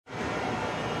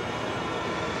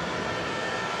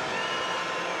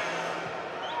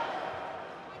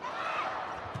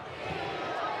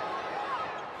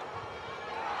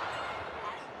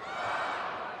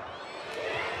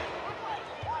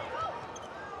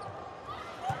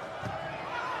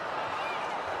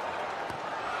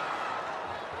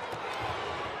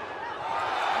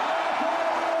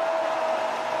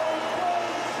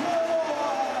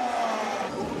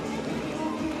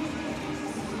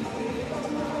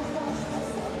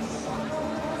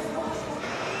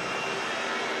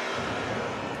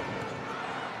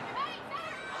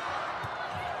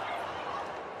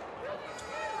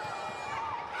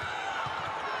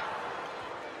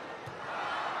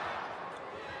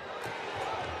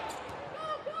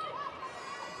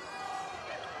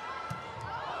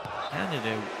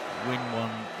Canada win one.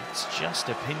 It's just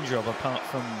a pin drop apart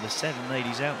from the 7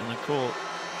 ladies out on the court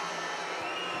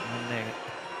and their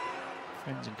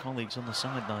friends and colleagues on the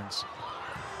sidelines.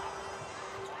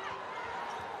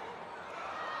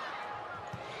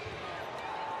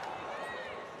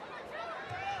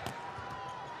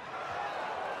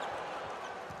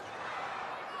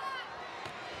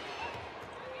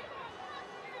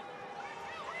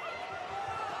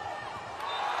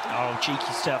 Oh,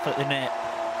 cheeky stuff at the net.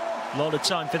 A lot of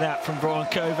time for that from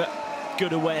Pankov.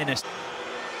 Good awareness.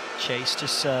 Chase to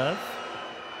serve.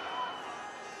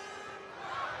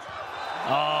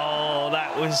 Oh,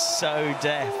 that was so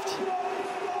deft.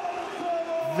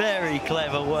 Very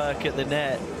clever work at the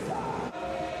net.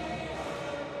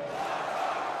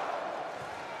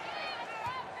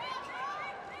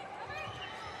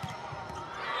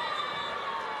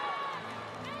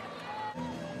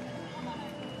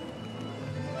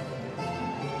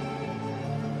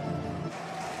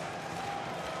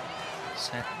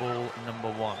 Set ball number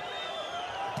 1.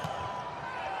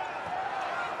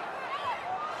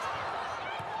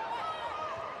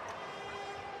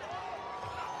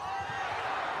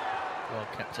 Well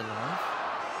kept alive.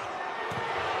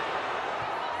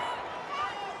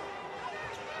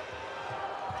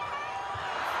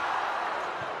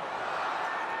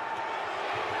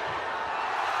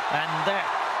 And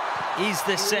that is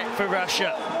the set for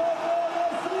Russia.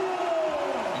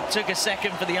 Took a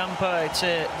second for the umpire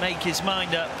to make his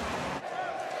mind up.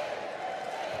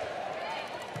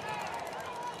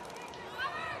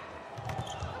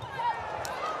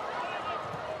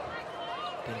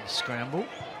 Getting scramble.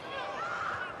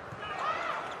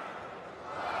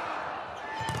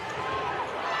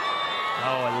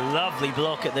 Oh, a lovely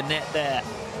block at the net there.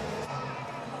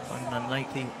 An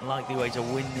unlikely way to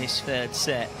win this third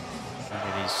set. And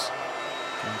it is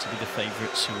going to be the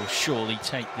favourites who will surely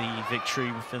take the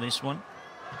victory for this one.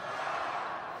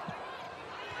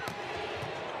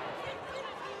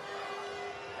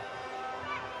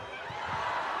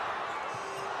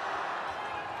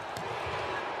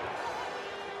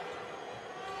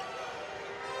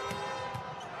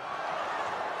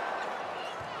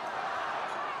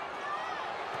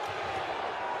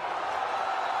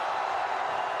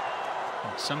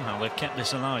 And somehow they've kept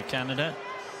this alive, Canada.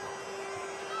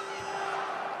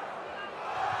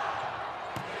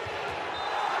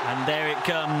 And there it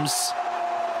comes.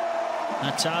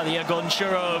 Natalia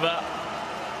Goncharova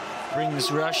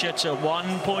brings Russia to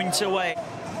 1 point away.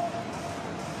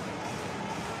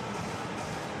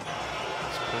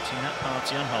 It's putting that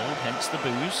party on hold, hence the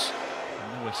boos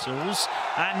and the whistles.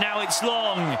 And now it's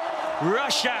long.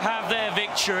 Russia have their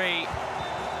victory.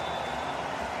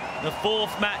 The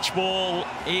 4th match ball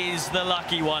is the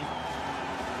lucky one.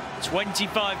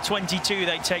 25-22,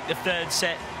 they take the 3rd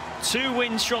set. 2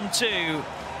 wins from 2.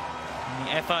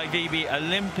 The FIVB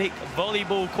Olympic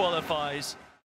Volleyball qualifiers.